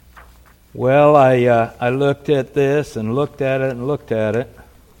Well, I looked at this and looked at it and looked at it,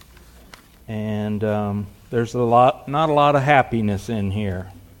 and there's not a lot of happiness in here.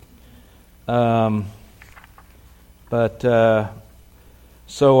 So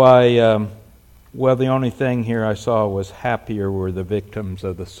the only thing here I saw was happier were the victims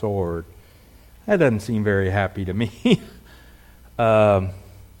of the sword. That doesn't seem very happy to me. I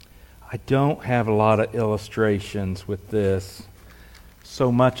don't have a lot of illustrations with this. So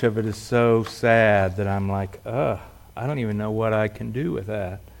much of it is so sad that I'm like, I don't even know what I can do with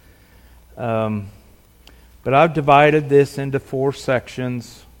that. But I've divided this into 4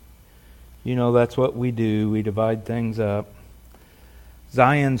 sections. You know, that's what we do. We divide things up.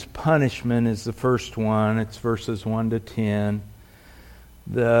 Zion's punishment is the first one. It's verses 1 to 10.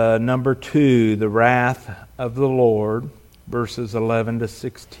 The number 2, the wrath of the Lord, verses 11 to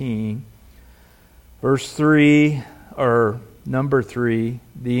 16. Verse 3, or number 3,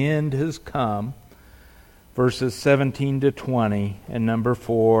 the end has come, verses 17 to 20. And number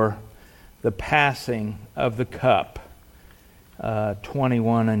 4, the passing of the cup,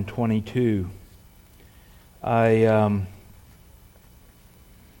 21 and 22. I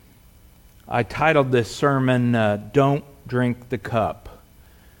titled this sermon, Don't Drink the Cup,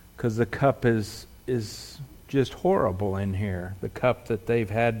 because the cup is just horrible in here, the cup that they've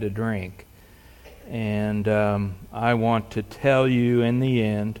had to drink. And I want to tell you in the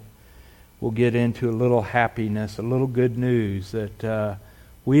end, we'll get into a little happiness, a little good news, that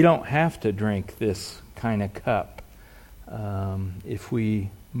we don't have to drink this kind of cup if we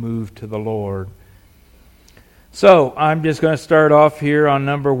move to the Lord. So I'm just going to start off here on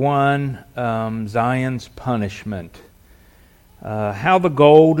number 1, Zion's punishment. How the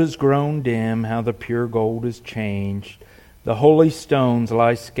gold is grown dim, how the pure gold is changed. The holy stones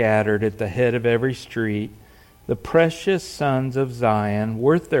lie scattered at the head of every street. The precious sons of Zion,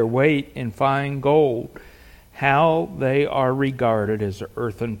 worth their weight in fine gold. How they are regarded as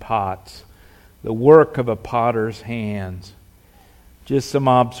earthen pots, the work of a potter's hands. Just some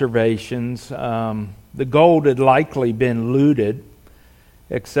observations. The gold had likely been looted,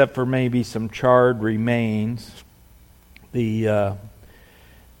 except for maybe some charred remains.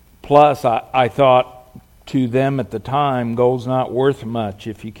 Plus, I thought, to them at the time, gold's not worth much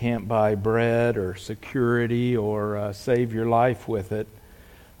if you can't buy bread or security or save your life with it.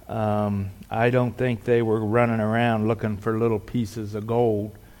 I don't think they were running around looking for little pieces of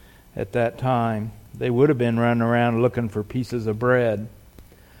gold at that time. They would have been running around looking for pieces of bread.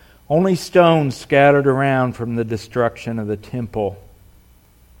 Only stones scattered around from the destruction of the temple.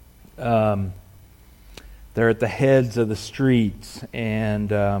 They're at the heads of the streets,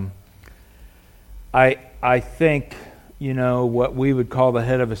 and I think, what we would call the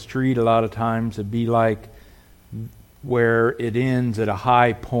head of a street a lot of times would be like where it ends at a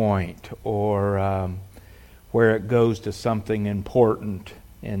high point, or where it goes to something important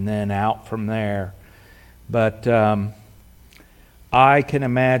and then out from there. But I can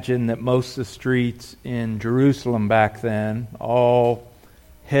imagine that most of the streets in Jerusalem back then all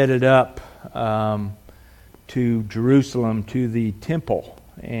headed up to Jerusalem, to the temple.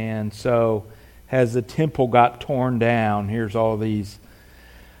 And so as the temple got torn down, here's all these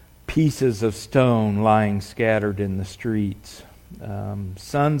pieces of stone lying scattered in the streets.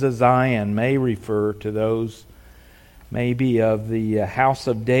 Sons of Zion may refer to those maybe of the house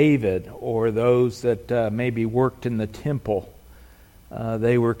of David, or those that maybe worked in the temple.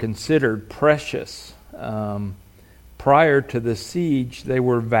 They were considered precious. Prior to the siege, they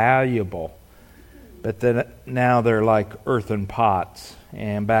were valuable. But then now they're like earthen pots.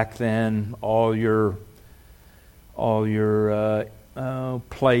 And back then, all your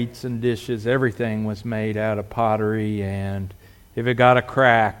plates and dishes, everything was made out of pottery. And if it got a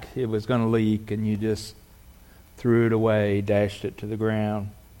crack, it was going to leak, and you just threw it away, dashed it to the ground.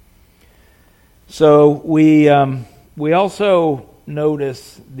 So we also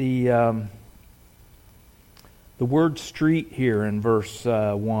notice the word street here in verse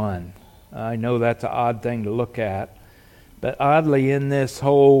 1. I know that's an odd thing to look at, but oddly in this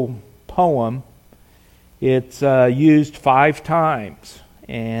whole poem, it's used 5 times.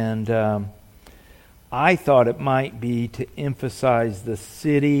 And I thought it might be to emphasize the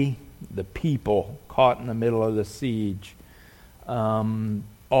city, the people caught in the middle of the siege.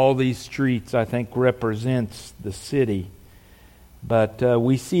 All these streets, I think, represents the city. But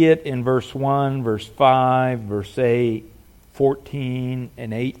we see it in verse 1, verse 5, verse 8, 14,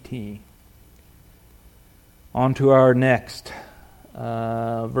 and 18. On to our next,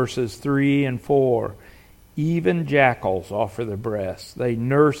 verses 3 and 4. Even jackals offer their breasts. They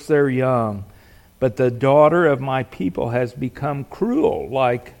nurse their young. But the daughter of my people has become cruel,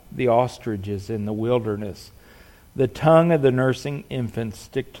 like the ostriches in the wilderness. The tongue of the nursing infant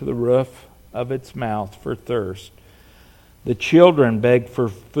stick to the roof of its mouth for thirst. The children beg for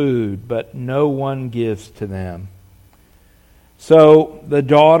food, but no one gives to them. So the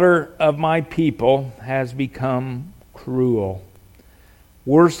daughter of my people has become cruel,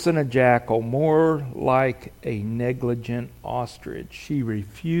 worse than a jackal, more like a negligent ostrich. She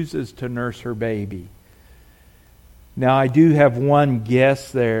refuses to nurse her baby. Now, I do have one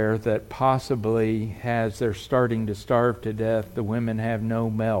guess there that possibly, as they're starting to starve to death, the women have no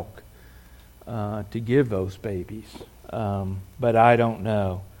milk to give those babies. But I don't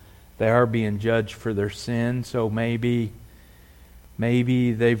know. They are being judged for their sin, so maybe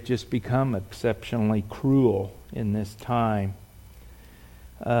they've just become exceptionally cruel in this time.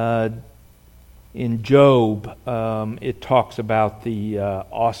 In Job, it talks about the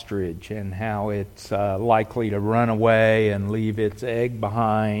ostrich and how it's likely to run away and leave its egg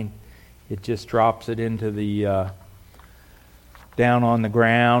behind. It just drops it into the down on the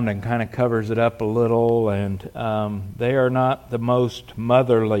ground and kind of covers it up a little. And they are not the most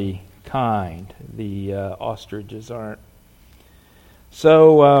motherly kind. The ostriches aren't.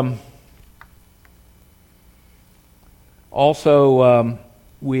 So also.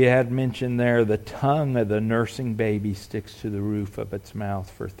 We had mentioned there the tongue of the nursing baby sticks to the roof of its mouth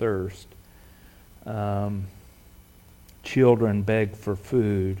for thirst. Children beg for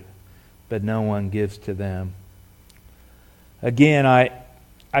food, but no one gives to them. Again,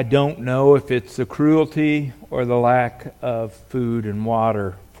 I don't know if it's the cruelty or the lack of food and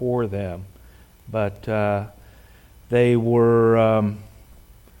water for them, but they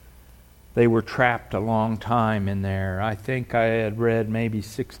were trapped a long time in there. I think I had read maybe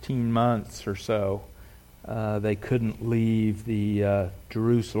 16 months or so. They couldn't leave the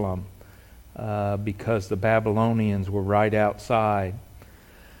Jerusalem because the Babylonians were right outside.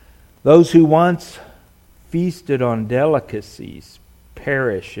 Those who once feasted on delicacies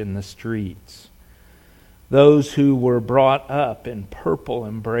perish in the streets. Those who were brought up in purple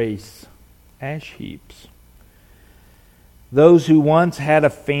embrace ash heaps. Those who once had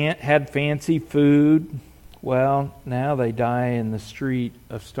had fancy food, well, now they die in the street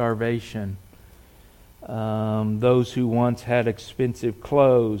of starvation. Those who once had expensive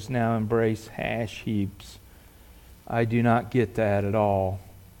clothes now embrace ash heaps. I do not get that at all.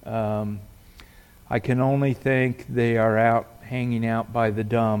 I can only think they are out hanging out by the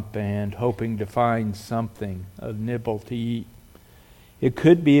dump and hoping to find something, a nibble to eat. It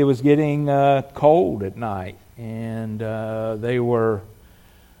could be it was getting cold at night, and they were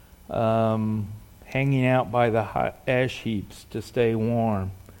hanging out by the ash heaps to stay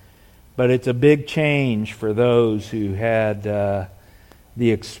warm. But it's a big change for those who had the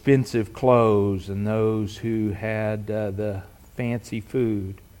expensive clothes and those who had the fancy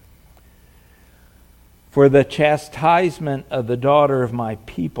food. For the chastisement of the daughter of my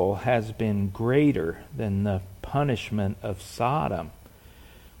people has been greater than the punishment of Sodom,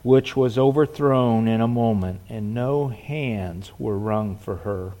 which was overthrown in a moment, and no hands were wrung for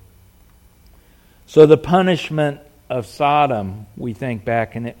her. So the punishment of Sodom, we think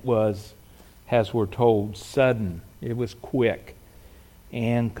back, and it was, as we're told, sudden. It was quick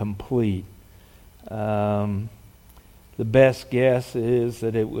and complete. The best guess is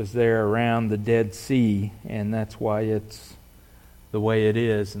that it was there around the Dead Sea, and that's why it's the way it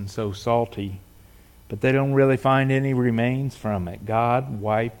is and so salty. But they don't really find any remains from it. God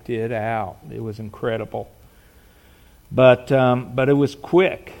wiped it out. It was incredible. But it was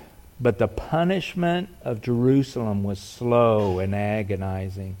quick. But the punishment of Jerusalem was slow and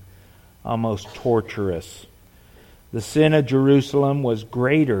agonizing, almost torturous. The sin of Jerusalem was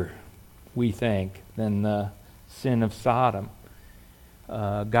greater, we think, than the sin of Sodom.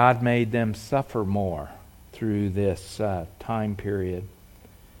 God made them suffer more through this time period.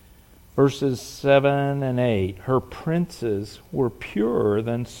 Verses 7 and 8, her princes were purer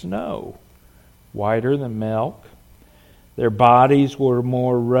than snow, whiter than milk. Their bodies were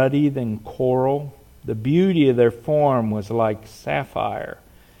more ruddy than coral. The beauty of their form was like sapphire.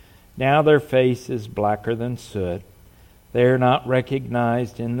 Now their face is blacker than soot. They are not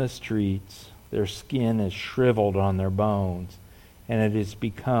recognized in the streets. Their skin is shriveled on their bones, and it has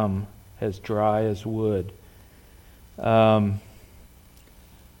become as dry as wood.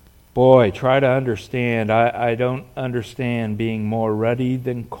 Boy, try to understand. I don't understand being more ruddy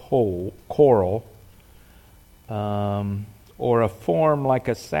than coral, or a form like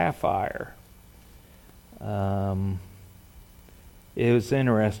a sapphire. It was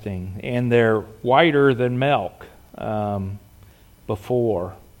interesting. And they're whiter than milk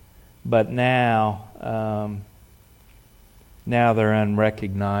before. But now now they're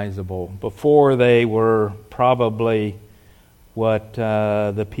unrecognizable. Before they were probably what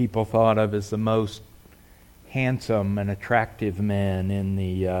the people thought of as the most handsome and attractive men in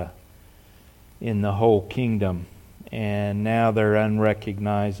the whole kingdom. And now they're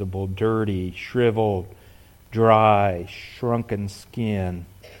unrecognizable, dirty, shriveled, dry, shrunken skin.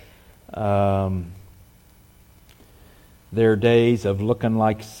 Their days of looking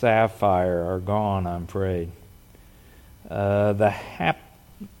like sapphire are gone, I'm afraid.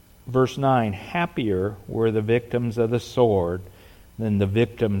 Verse 9, happier were the victims of the sword than the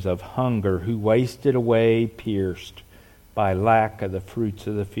victims of hunger, who wasted away pierced by lack of the fruits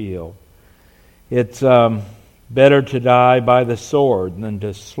of the field. It's better to die by the sword than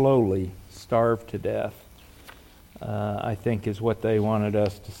to slowly starve to death, I think is what they wanted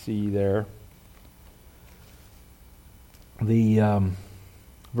us to see there. The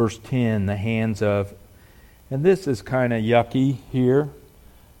verse 10, the hands of, and this is kind of yucky here.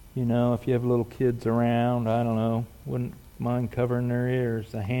 You know, if you have little kids around, I don't know, wouldn't mind covering their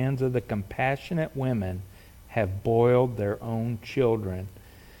ears. The hands of the compassionate women have boiled their own children.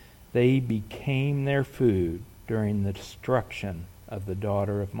 They became their food during the destruction of the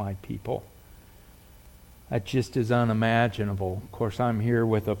daughter of my people. That just is unimaginable. Of course, I'm here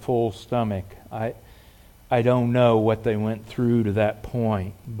with a full stomach. I don't know what they went through to that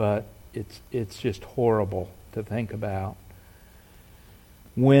point, but it's just horrible to think about.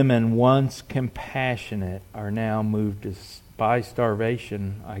 Women once compassionate are now moved by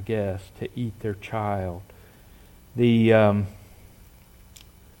starvation, I guess, to eat their child.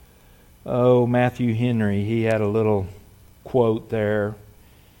 Matthew Henry, he had a little quote there.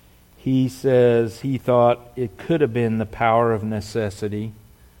 He says he thought it could have been the power of necessity.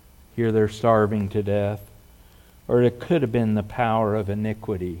 Here they're starving to death. Or it could have been the power of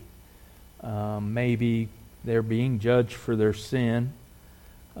iniquity. Maybe they're being judged for their sin.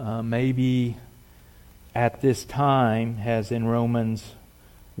 Maybe at this time, as in Romans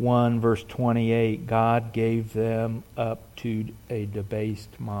 1 verse 28, God gave them up to a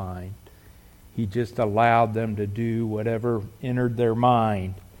debased mind. He just allowed them to do whatever entered their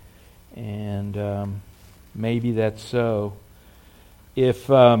mind. And maybe that's so. If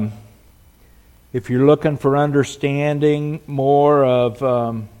you're looking for understanding more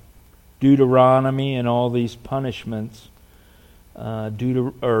of Deuteronomy and all these punishments,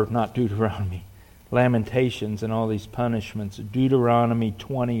 Lamentations and all these punishments, Deuteronomy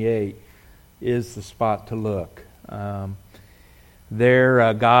 28 is the spot to look.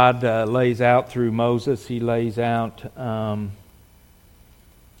 There, God lays out through Moses, He lays out all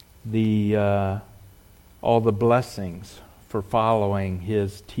the blessings for following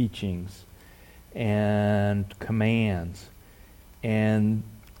His teachings and commands, and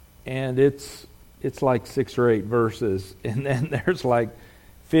it's like 6 or 8 verses, and then there's like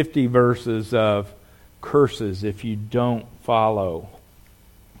 50 verses of curses if you don't follow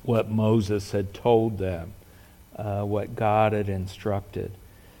what Moses had told them, what God had instructed.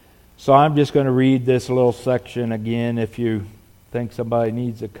 So I'm just going to read this little section again if you think somebody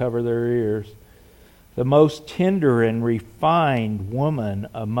needs to cover their ears. The most tender and refined woman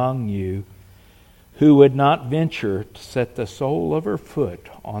among you, who would not venture to set the sole of her foot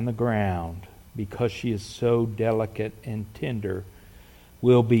on the ground, because she is so delicate and tender,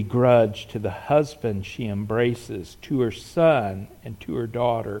 will be grudged to the husband she embraces, to her son and to her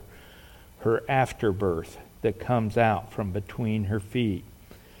daughter, her afterbirth that comes out from between her feet,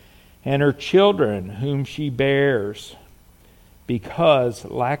 and her children whom she bears, because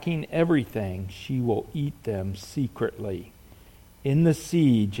lacking everything she will eat them secretly, in the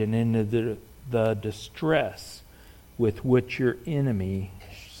siege and in the distress with which your enemy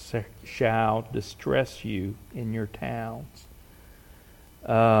shall distress you in your towns.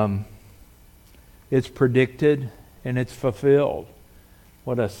 It's predicted and it's fulfilled.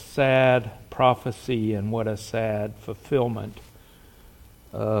 What a sad prophecy and what a sad fulfillment.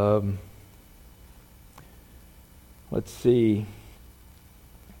 Let's see.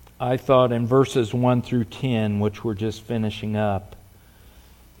 I thought in verses 1 through 10, which we're just finishing up,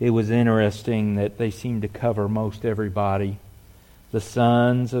 it was interesting that they seem to cover most everybody. The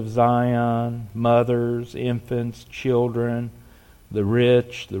sons of Zion, mothers, infants, children, the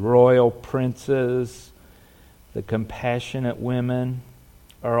rich, the royal princes, the compassionate women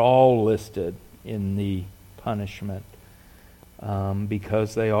are all listed in the punishment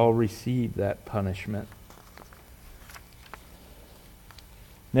because they all received that punishment.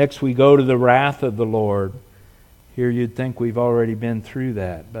 Next we go to the wrath of the Lord. Here you'd think we've already been through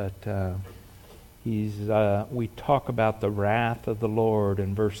that, but we talk about the wrath of the Lord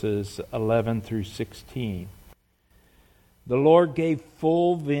in verses 11 through 16. The Lord gave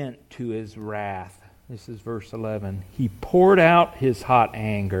full vent to his wrath. This is verse 11. He poured out his hot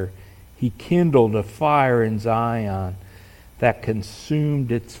anger. He kindled a fire in Zion that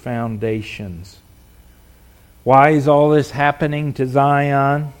consumed its foundations. Why is all this happening to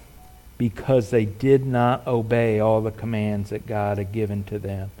Zion? Because they did not obey all the commands that God had given to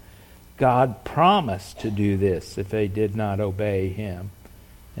them. God promised to do this if they did not obey him.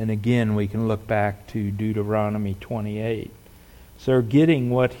 And again, we can look back to Deuteronomy 28. So they're getting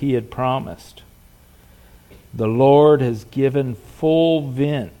what he had promised. The Lord has given full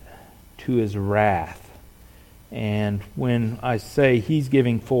vent to his wrath. And when I say he's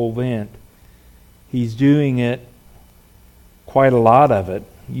giving full vent, he's doing it, quite a lot of it,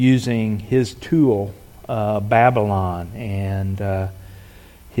 using his tool, Babylon, and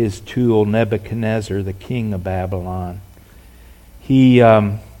his tool, Nebuchadnezzar, the king of Babylon. He,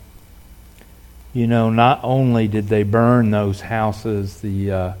 not only did they burn those houses,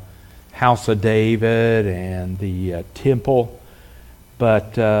 the house of David and the temple,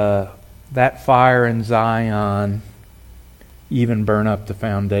 but that fire in Zion even burned up the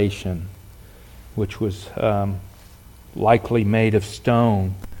foundation, which was likely made of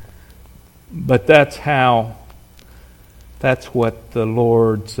stone. But that's what the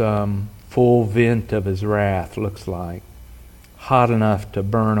Lord's full vent of his wrath looks like. Hot enough to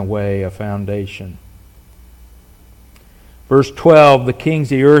burn away a foundation. Verse 12, the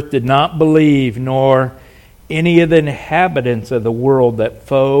kings of the earth did not believe, nor any of the inhabitants of the world, that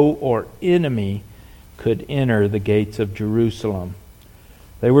foe or enemy could enter the gates of Jerusalem.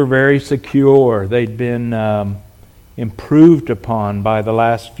 They were very secure. They'd been improved upon by the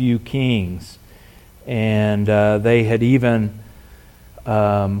last few kings. And they had even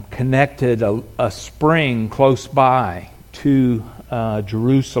connected a spring close by to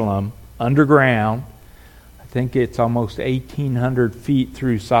Jerusalem underground. I think it's almost 1,800 feet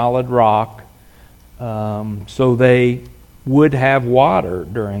through solid rock. So they would have water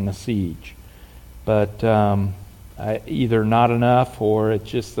during the siege. But either not enough, or it's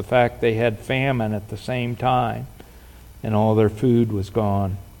just the fact they had famine at the same time and all their food was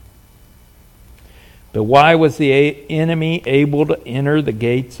gone. But why was the enemy able to enter the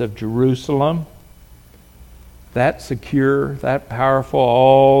gates of Jerusalem? That secure, that powerful,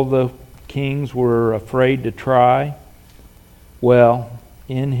 all the kings were afraid to try. Well,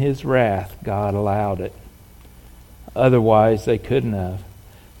 in his wrath, God allowed it. Otherwise, they couldn't have.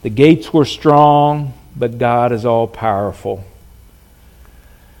 The gates were strong, but God is all-powerful.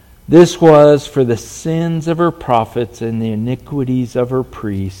 This was for the sins of her prophets and the iniquities of her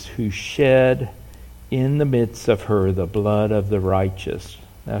priests, who shed in the midst of her the blood of the righteous.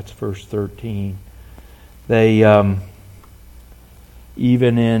 That's verse 13. They,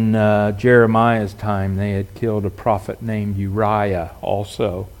 even in Jeremiah's time, they had killed a prophet named Uriah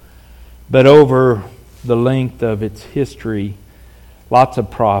also. But over the length of its history, lots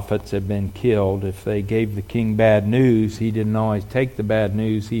of prophets have been killed. If they gave the king bad news, he didn't always take the bad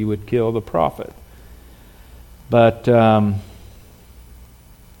news. He would kill the prophet. But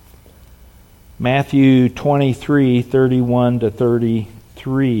Matthew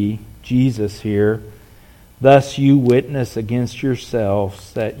 23:31-33, Jesus here, thus you witness against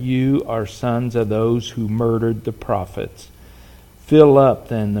yourselves that you are sons of those who murdered the prophets. Fill up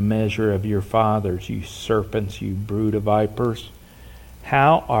then the measure of your fathers, you serpents, you brood of vipers.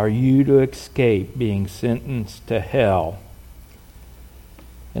 How are you to escape being sentenced to hell?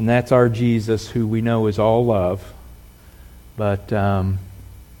 And that's our Jesus, who we know is all love. But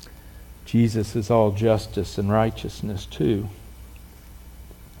Jesus is all justice and righteousness too.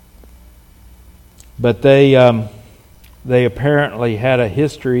 But they apparently had a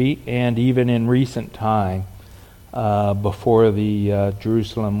history, and even in recent time, before the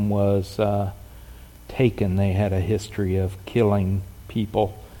Jerusalem was taken, they had a history of killing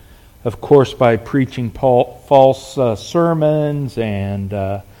people. Of course, by preaching false sermons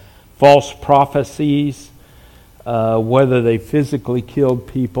and false prophecies, whether they physically killed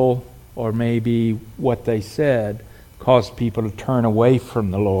people or maybe what they said caused people to turn away from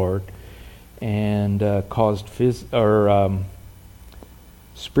the Lord, and caused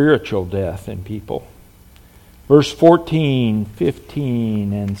spiritual death in people. Verse 14,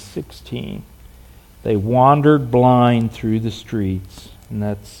 15, and 16. They wandered blind through the streets, and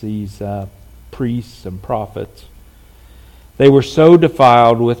that's these priests and prophets. They were so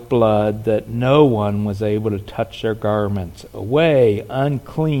defiled with blood that no one was able to touch their garments. Away,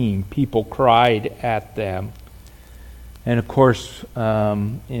 unclean, people cried at them. And of course,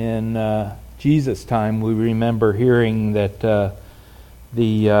 in Jesus' time, we remember hearing that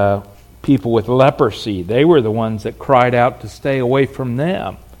the people with leprosy. They were the ones that cried out to stay away from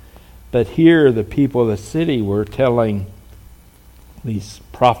them. But here the people of the city were telling these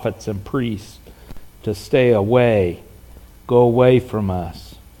prophets and priests to stay away, go away from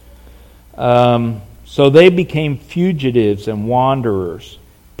us. So they became fugitives and wanderers.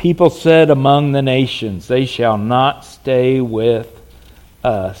 People said among the nations, they shall not stay with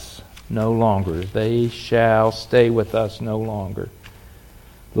us no longer. They shall stay with us no longer.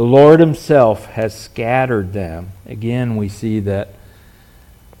 The Lord himself has scattered them. Again, we see that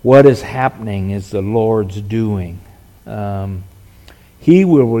what is happening is the Lord's doing. He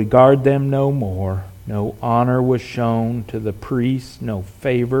will regard them no more. No honor was shown to the priests, no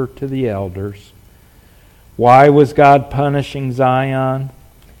favor to the elders. Why was God punishing Zion?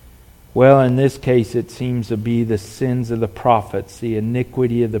 Well, in this case, it seems to be the sins of the prophets, the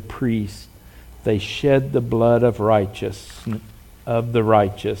iniquity of the priests. They shed the blood of the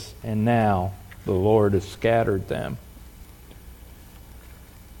righteous, and now the Lord has scattered them.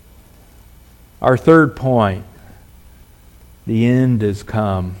 Our third point, the end has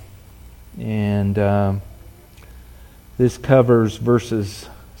come. And this covers verses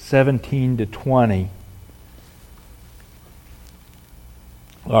 17 to 20.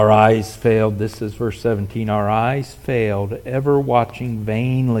 Our eyes failed, this is verse 17, our eyes failed, ever watching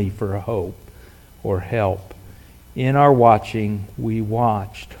vainly for hope or help. In our watching, we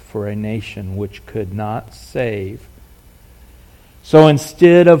watched for a nation which could not save. So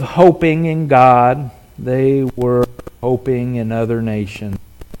instead of hoping in God, they were hoping in other nations.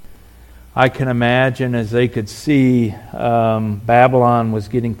 I can imagine as they could see Babylon was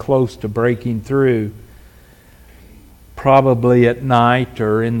getting close to breaking through, probably at night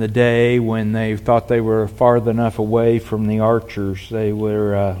or in the day when they thought they were far enough away from the archers, they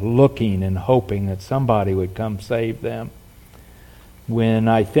were looking and hoping that somebody would come save them. When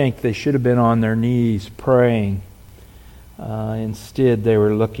I think they should have been on their knees praying. Instead, they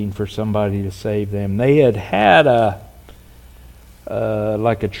were looking for somebody to save them. They had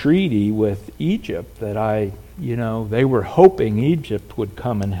like a treaty with Egypt that they were hoping Egypt would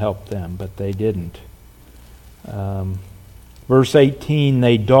come and help them, but they didn't. Verse 18,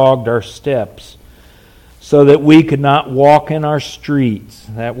 they dogged our steps so that we could not walk in our streets.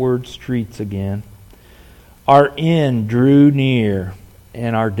 That word streets again. Our end drew near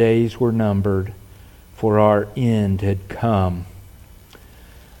and our days were numbered, for our end had come.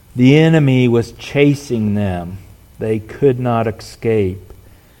 The enemy was chasing them. They could not escape.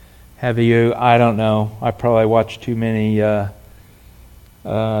 Have you, I don't know, I probably watch too many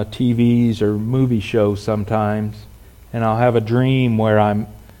TVs or movie shows sometimes, and I'll have a dream where I'm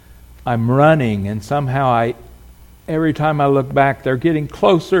running, and somehow every time I look back, they're getting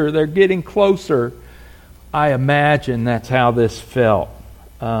closer, they're getting closer. I imagine that's how this felt.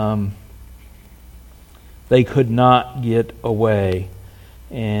 They could not get away,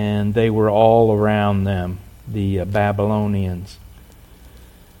 and they were all around them, the Babylonians.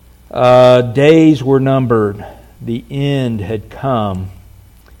 Days were numbered. The end had come.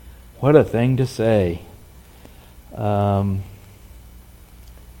 What a thing to say. On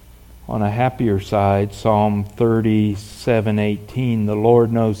a happier side, Psalm 37:18, the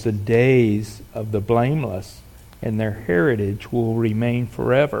Lord knows the days of the blameless, and their heritage will remain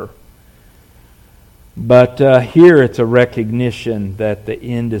forever. But here it's a recognition that the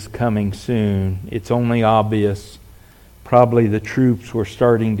end is coming soon. It's only obvious. Probably the troops were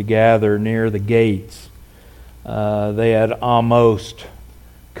starting to gather near the gates. They had almost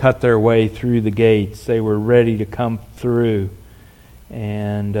cut their way through the gates. They were ready to come through.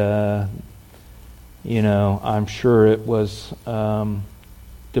 And, I'm sure it was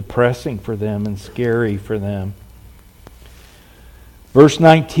depressing for them and scary for them. Verse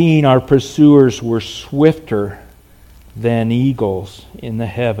 19, our pursuers were swifter than eagles in the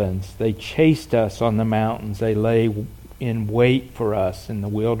heavens. They chased us on the mountains. They lay in wait for us in the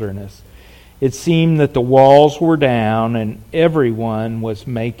wilderness. It seemed that the walls were down and everyone was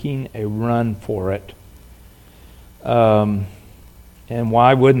making a run for it. And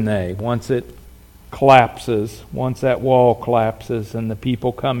why wouldn't they? Once it collapses, once that wall collapses and the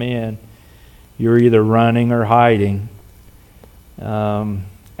people come in, you're either running or hiding.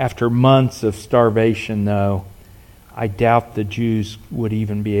 After months of starvation, though, I doubt the Jews would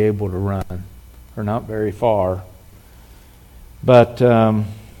even be able to run, or not very far. But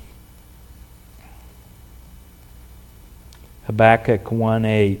Habakkuk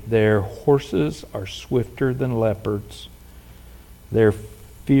 1:8, their horses are swifter than leopards. They're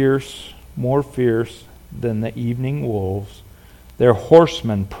fierce, more fierce than the evening wolves. Their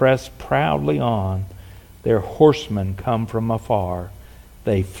horsemen press proudly on. Their horsemen come from afar.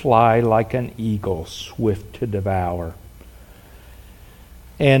 They fly like an eagle, swift to devour.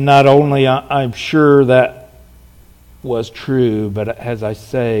 And not only, I'm sure that was true, but as I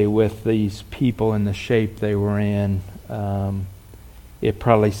say, with these people in the shape they were in, it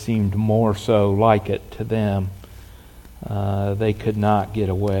probably seemed more so like it to them. They could not get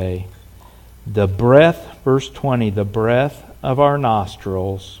away. The breath, verse 20, the breath of our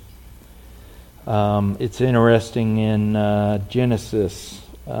nostrils. It's interesting in Genesis,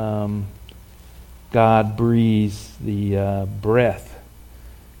 God breathes the breath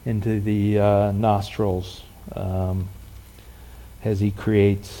into the nostrils as He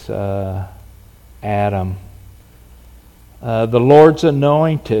creates Adam. The Lord's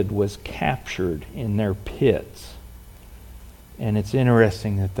anointed was captured in their pits. And it's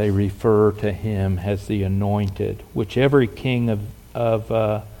interesting that they refer to Him as the anointed, which every king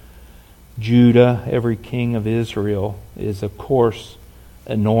of Judah, every king of Israel is, of course,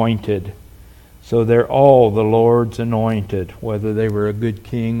 anointed. So they're all the Lord's anointed, whether they were a good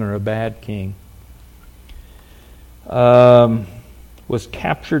king or a bad king. Was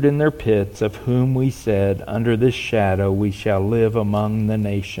captured in their pits, of whom we said, under this shadow we shall live among the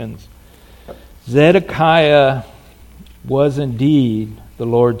nations. Zedekiah was indeed the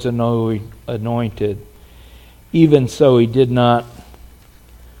Lord's anointed. Even so, he did not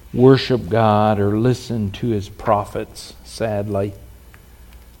worship God or listen to His prophets, sadly.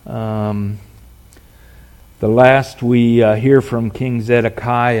 The last we hear from King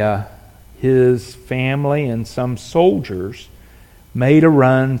Zedekiah, his family and some soldiers made a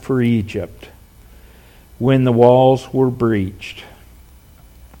run for Egypt when the walls were breached.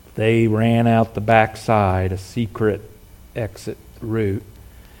 They ran out the backside, a secret exit route.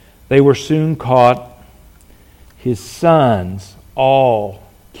 They were soon caught, his sons all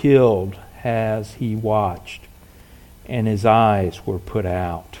killed as he watched, and his eyes were put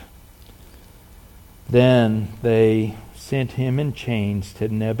out. Then they sent him in chains to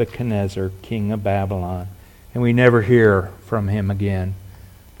Nebuchadnezzar, king of Babylon, and we never hear from him again.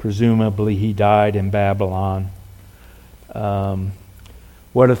 Presumably he died in Babylon.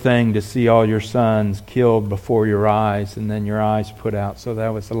 What a thing to see all your sons killed before your eyes and then your eyes put out. So that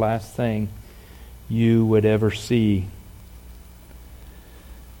was the last thing you would ever see.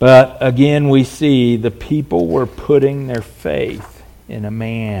 But again, we see the people were putting their faith in a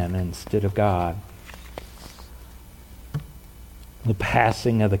man instead of God. The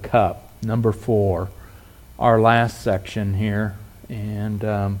passing of the cup, number 4, our last section here.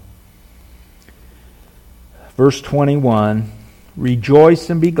 And verse 21, rejoice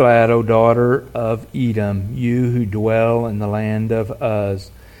and be glad, O daughter of Edom, you who dwell in the land of Uz.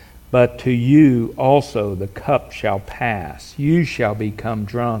 But to you also the cup shall pass. You shall become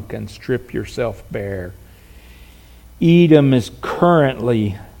drunk and strip yourself bare. Edom is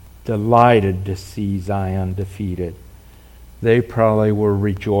currently delighted to see Zion defeated. They probably were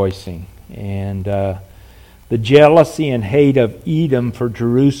rejoicing. And the jealousy and hate of Edom for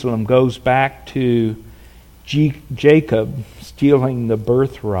Jerusalem goes back to Jacob stealing the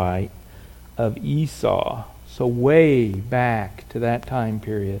birthright of Esau. So way back to that time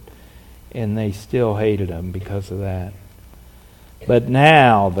period. And they still hated him because of that. But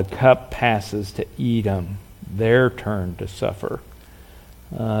now the cup passes to Edom. Their turn to suffer.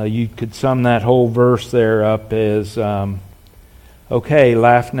 You could sum that whole verse there up as, okay,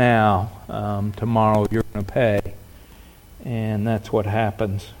 laugh now. Tomorrow you're going to pay. And that's what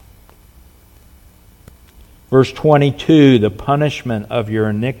happens. Verse 22, the punishment of your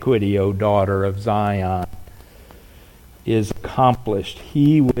iniquity, O daughter of Zion, is accomplished.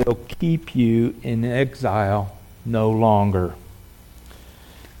 He will keep you in exile no longer.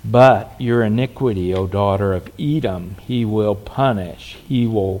 But your iniquity, O daughter of Edom, He will punish. He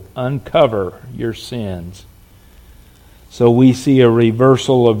will uncover your sins. So we see a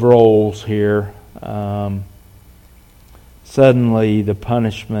reversal of roles here. Suddenly the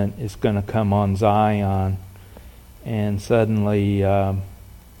punishment is going to come on Zion. And suddenly...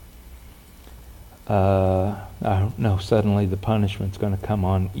 suddenly the punishment's going to come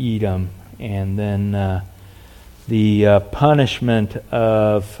on Edom, and then the punishment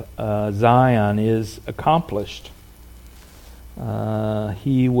of Zion is accomplished.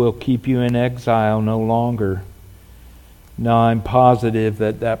 He will keep you in exile no longer. Now, I'm positive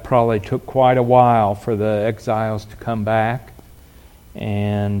that probably took quite a while for the exiles to come back,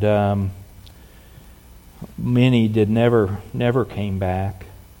 and many never came back.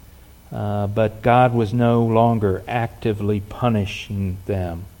 But God was no longer actively punishing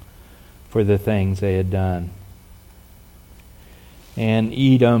them for the things they had done. And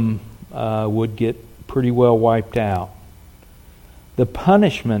Edom would get pretty well wiped out. The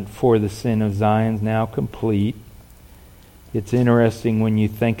punishment for the sin of Zion is now complete. It's interesting when you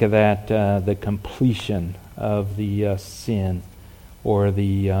think of that, the completion of the sin, or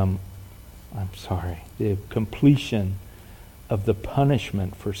the completion of the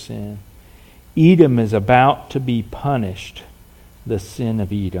punishment for sin. Edom is about to be punished. The sin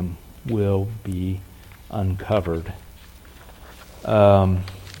of Edom will be uncovered. I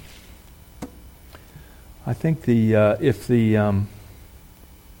think if the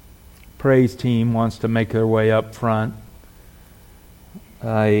praise team wants to make their way up front,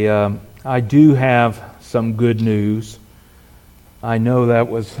 I do have some good news. I know that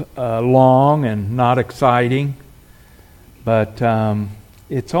was long and not exciting, but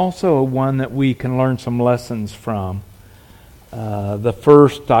it's also one that we can learn some lessons from. The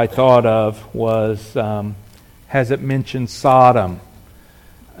first I thought of was, has it mentioned Sodom?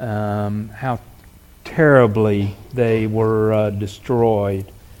 How terribly they were destroyed.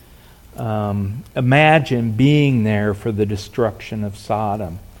 Imagine being there for the destruction of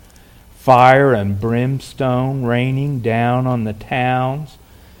Sodom. Fire and brimstone raining down on the towns.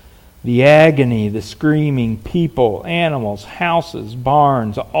 The agony, the screaming, people, animals, houses,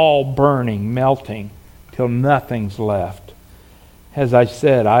 barns, all burning, melting, till nothing's left. As I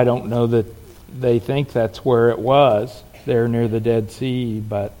said, I don't know that they think that's where it was, there near the Dead Sea,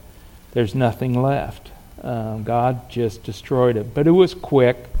 but there's nothing left. God just destroyed it. But it was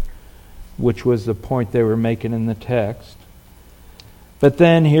quick, which was the point they were making in the text. But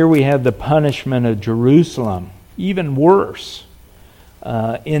then here we have the punishment of Jerusalem, even worse,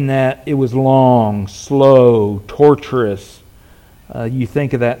 in that it was long, slow, torturous. You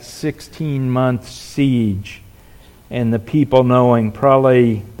think of that 16-month siege, and the people knowing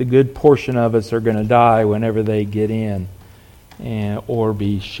probably the good portion of us are going to die whenever they get in or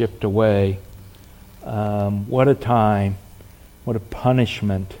be shipped away. What a time, what a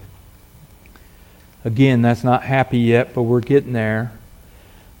punishment. Again, that's not happy yet, but we're getting there.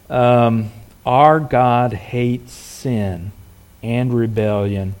 Our God hates sin and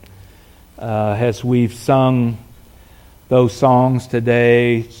rebellion. As we've sung those songs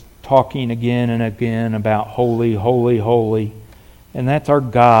today, talking again and again about holy, holy, holy. And that's our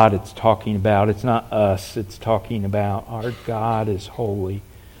God it's talking about. It's not us it's talking about. Our God is holy.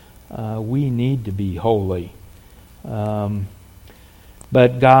 We need to be holy.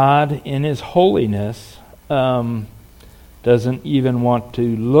 But God, in His holiness, doesn't even want to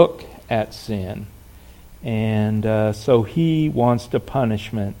look at sin. And so He wants to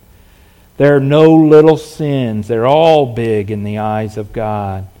punishment. There are no little sins. They're all big in the eyes of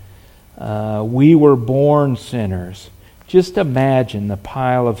God. We were born sinners. Just imagine the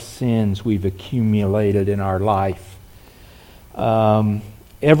pile of sins we've accumulated in our life.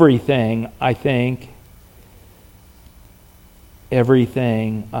 Everything, I think,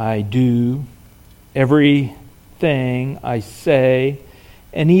 everything I do, everything I say,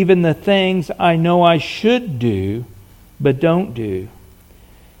 and even the things I know I should do, but don't do.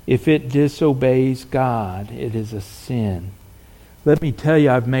 If it disobeys God, it is a sin. Let me tell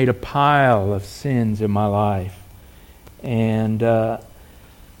you, I've made a pile of sins in my life. And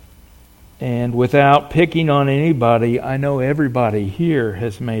without picking on anybody, I know everybody here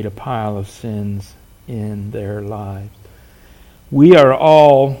has made a pile of sins in their lives. We are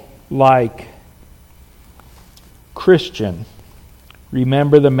all like Christian.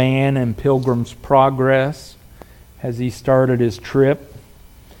 Remember the man in Pilgrim's Progress as he started his trip?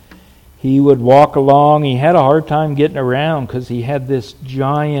 He would walk along. He had a hard time getting around because he had this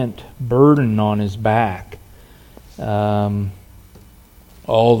giant burden on his back. All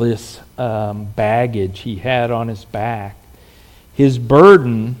this baggage he had on his back. His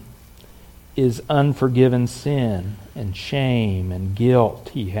burden is unforgiven sin and shame and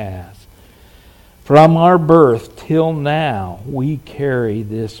guilt he has. From our birth till now, we carry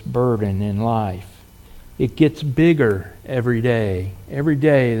this burden in life. It gets bigger every day. Every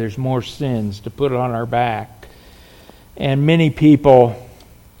day there's more sins to put on our back. And many people,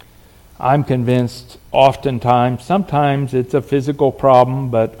 I'm convinced, oftentimes, sometimes it's a physical problem,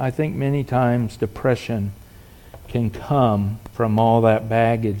 but I think many times depression can come from all that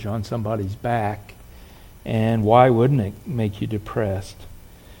baggage on somebody's back. And why wouldn't it make you depressed?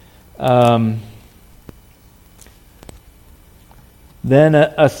 Then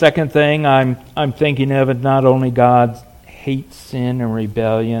a second thing I'm thinking of, is not only God hates sin and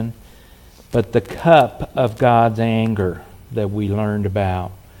rebellion, but the cup of God's anger that we learned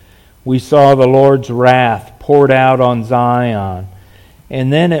about. We saw the Lord's wrath poured out on Zion,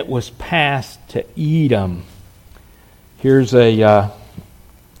 and then it was passed to Edom. Here's to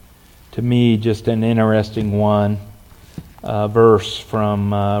me, just an interesting one. verse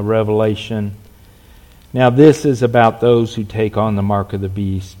from Revelation. Now this is about those who take on the mark of the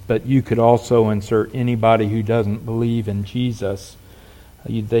beast, but you could also insert anybody who doesn't believe in Jesus.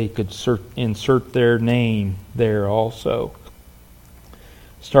 They could insert their name there also.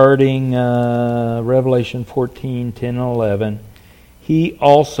 Starting Revelation 14, 10, and 11. He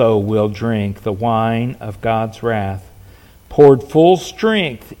also will drink the wine of God's wrath, poured full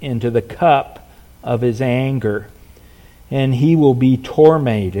strength into the cup of his anger, and he will be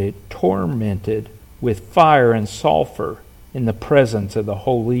tormented with fire and sulfur in the presence of the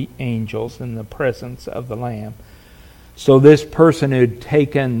holy angels, in the presence of the Lamb. So this person who had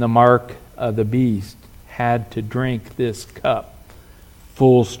taken the mark of the beast had to drink this cup,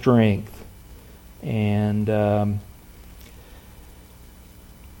 full strength. And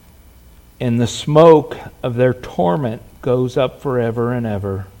the smoke of their torment goes up forever and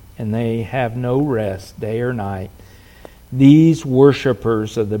ever, and they have no rest day or night. These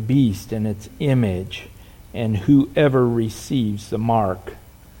worshipers of the beast and its image, and whoever receives the mark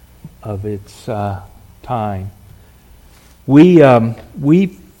of its time. We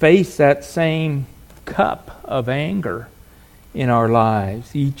face that same cup of anger in our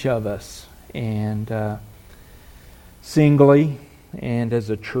lives, each of us, and singly, and as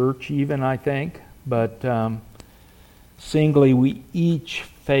a church even, I think, but singly we each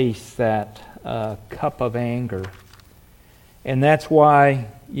face that cup of anger. And that's why,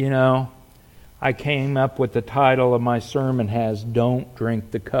 I came up with the title of my sermon has, Don't Drink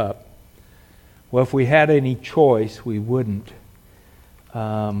the Cup. Well, if we had any choice, we wouldn't.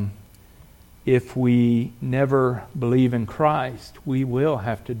 If we never believe in Christ, we will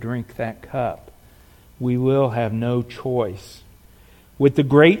have to drink that cup. We will have no choice. With the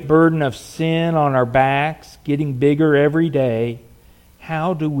great burden of sin on our backs, getting bigger every day,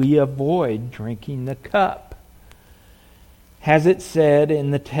 how do we avoid drinking the cup? Has it said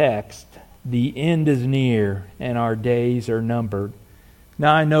in the text, the end is near and our days are numbered?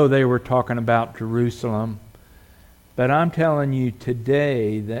 Now I know they were talking about Jerusalem, but I'm telling you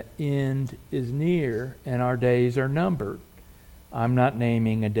today the end is near and our days are numbered. I'm not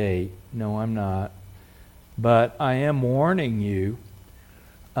naming a date. No, I'm not. But I am warning you.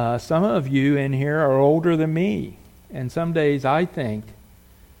 Some of you in here are older than me, and some days I think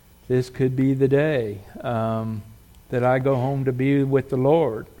this could be the day that I go home to be with the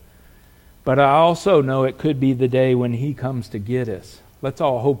Lord. But I also know it could be the day when He comes to get us. Let's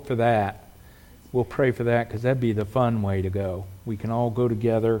all hope for that. We'll pray for that, because that'd be the fun way to go. We can all go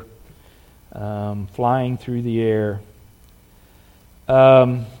together, flying through the air.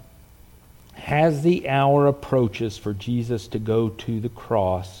 As the hour approaches for Jesus to go to the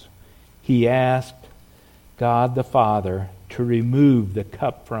cross, He asked God the Father to remove the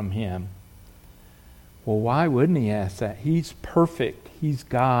cup from Him. Well, why wouldn't He ask that? He's perfect. He's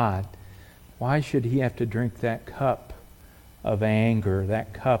God. Why should He have to drink that cup of anger,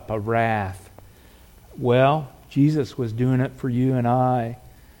 that cup of wrath? Well, Jesus was doing it for you and I.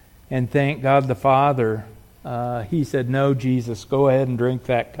 And thank God the Father, He said, no, Jesus, go ahead and drink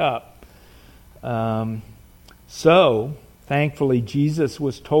that cup. So, thankfully, Jesus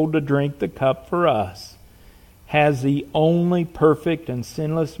was told to drink the cup for us. As the only perfect and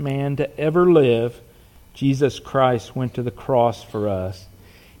sinless man to ever live, Jesus Christ went to the cross for us.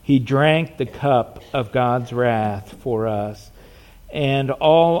 He drank the cup of God's wrath for us and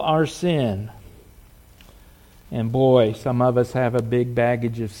all our sin. And boy, some of us have a big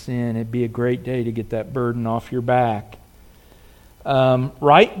baggage of sin. It'd be a great day to get that burden off your back.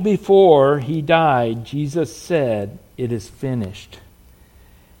 Right before He died, Jesus said, "It is finished."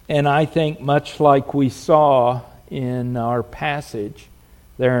 And I think much like we saw in our passage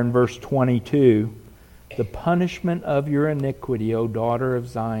there in verse 22, the punishment of your iniquity, O daughter of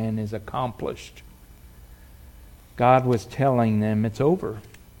Zion, is accomplished. God was telling them it's over.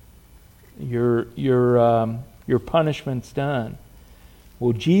 Your punishment's done.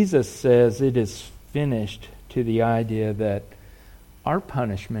 Well, Jesus says it is finished, to the idea that our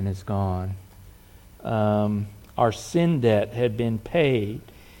punishment is gone. Our sin debt had been paid.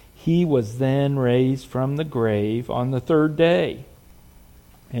 He was then raised from the grave on the third day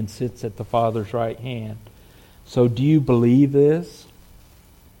and sits at the Father's right hand. So do you believe this?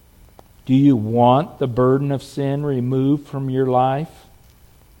 Do you want the burden of sin removed from your life?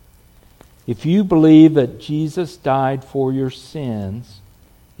 If you believe that Jesus died for your sins,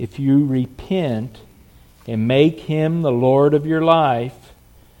 if you repent and make Him the Lord of your life,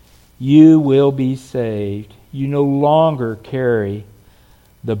 you will be saved. You no longer carry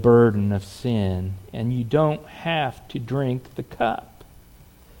the burden of sin, and you don't have to drink the cup.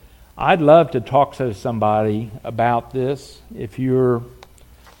 I'd love to talk to somebody about this. If you're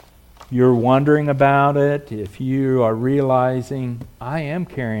wondering about it, if you are realizing, I am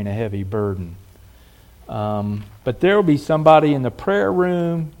carrying a heavy burden. But there will be somebody in the prayer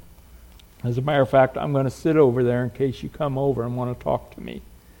room. As a matter of fact, I'm going to sit over there in case you come over and want to talk to me.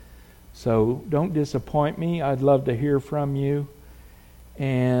 So don't disappoint me. I'd love to hear from you.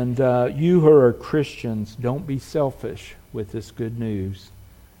 And you who are Christians, don't be selfish with this good news.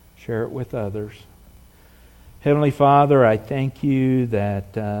 Share it with others. Heavenly Father, I thank you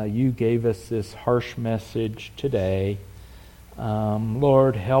that you gave us this harsh message today.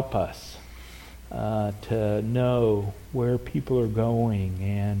 Lord, help us to know where people are going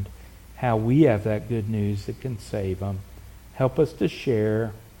and how we have that good news that can save them. Help us to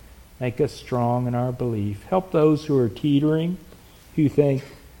share. Make us strong in our belief. Help those who are teetering, who think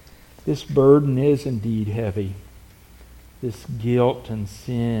this burden is indeed heavy. This guilt and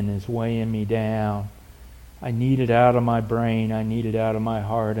sin is weighing me down. I need it out of my brain. I need it out of my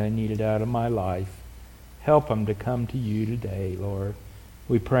heart. I need it out of my life. Help them to come to you today, Lord.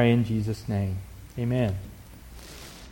 We pray in Jesus' name. Amen.